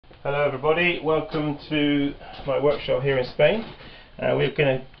Hello everybody, welcome to my workshop here in Spain. We're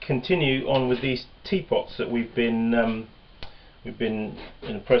going to continue on with these teapots that we've been in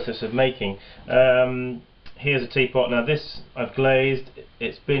the process of making. Here's a teapot. Now this I've glazed,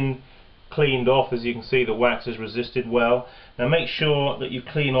 it's been cleaned off. As you can see, the wax has resisted well. Now make sure that you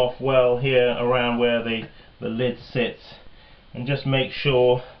clean off well here around where the lid sits, and just make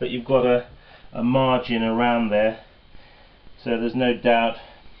sure that you've got a margin around there so there's no doubt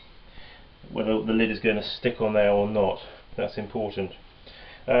whether the lid is going to stick on there or not. That's important.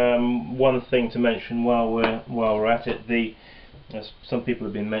 One thing to mention while we're at it, as some people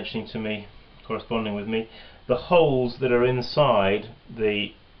have been mentioning to me, corresponding with me, the holes that are inside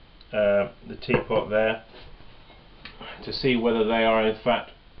the teapot there, to see whether they are in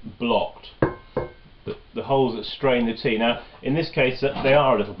fact blocked. The holes that strain the tea. Now in this case they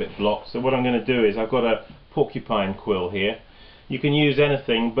are a little bit blocked, so what I'm going to do is, I've got a porcupine quill here. You can use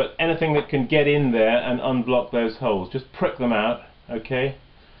anything, but anything that can get in there and unblock those holes. Just prick them out, okay?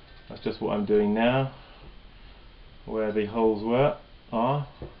 That's just what I'm doing now, where the holes are.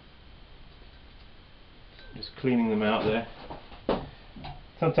 Just cleaning them out there.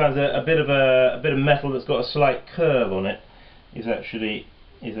 Sometimes a bit of metal that's got a slight curve on it is actually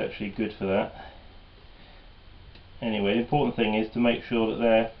good for that. Anyway, the important thing is to make sure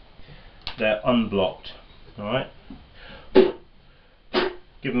that they're unblocked. All right.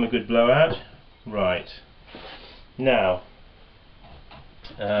 Give them a good blowout. Right. Now,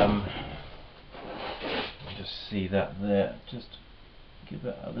 just see that there. Just give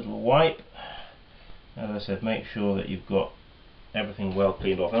that a little wipe. As I said, make sure that you've got everything well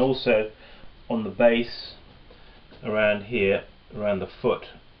cleaned off, and also on the base around here, around the foot,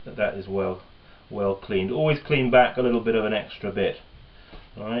 that is well cleaned. Always clean back a little bit of an extra bit.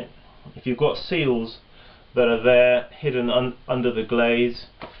 All right. If you've got seals that are there hidden under the glaze,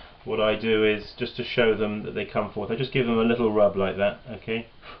 what I do is, just to show them that they come forth, I just give them a little rub like that, okay?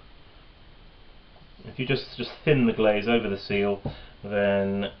 If you just thin the glaze over the seal,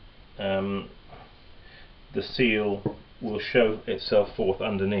 then the seal will show itself forth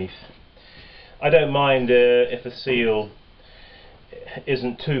underneath. I don't mind if a seal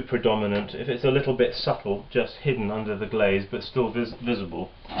isn't too predominant, if it's a little bit subtle, just hidden under the glaze but still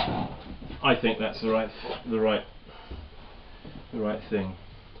visible. I think that's the right thing.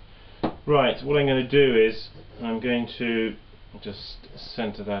 Right, what I'm going to do is, I'm going to just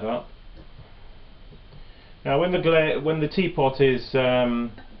centre that up. Now when the teapot is at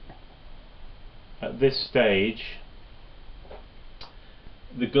this stage,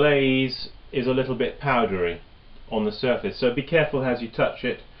 the glaze is a little bit powdery on the surface, so be careful as you touch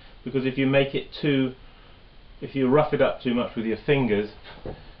it, because if you rough it up too much with your fingers,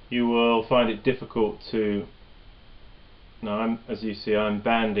 you will find it difficult to. Now as you see, I'm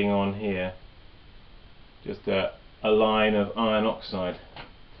banding on here just a line of iron oxide,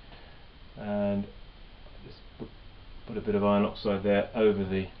 and just put a bit of iron oxide there over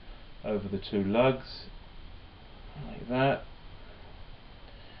the two lugs, like that.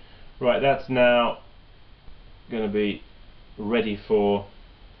 Right, that's now going to be ready for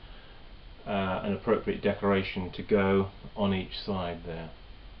an appropriate decoration to go on each side there.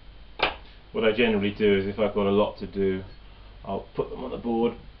 What I generally do is, if I've got a lot to do, I'll put them on the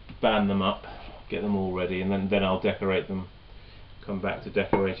board, band them up, get them all ready, and then I'll decorate them, come back to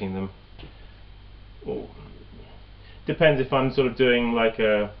decorating them. Or depends if I'm sort of doing like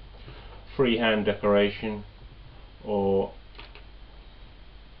a freehand decoration, or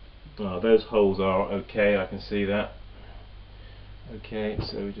those holes are okay, I can see that. Okay,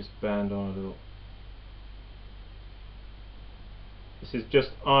 so we just band on a little. This is just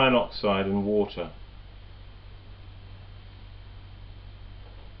iron oxide and water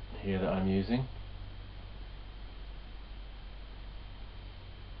here that I'm using.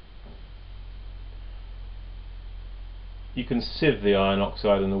 You can sieve the iron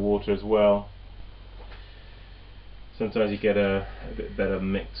oxide and the water as well. Sometimes you get a bit better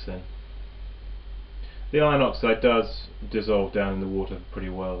mix then. The iron oxide does dissolve down in the water pretty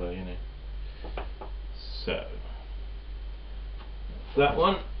well though, you know. So that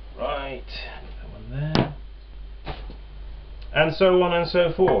one, right, that one there, and so on and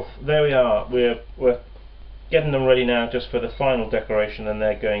so forth. There we are. We're getting them ready now just for the final decoration, and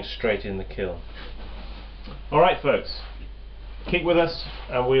they're going straight in the kiln. Alright folks, keep with us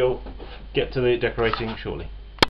and we'll get to the decorating shortly.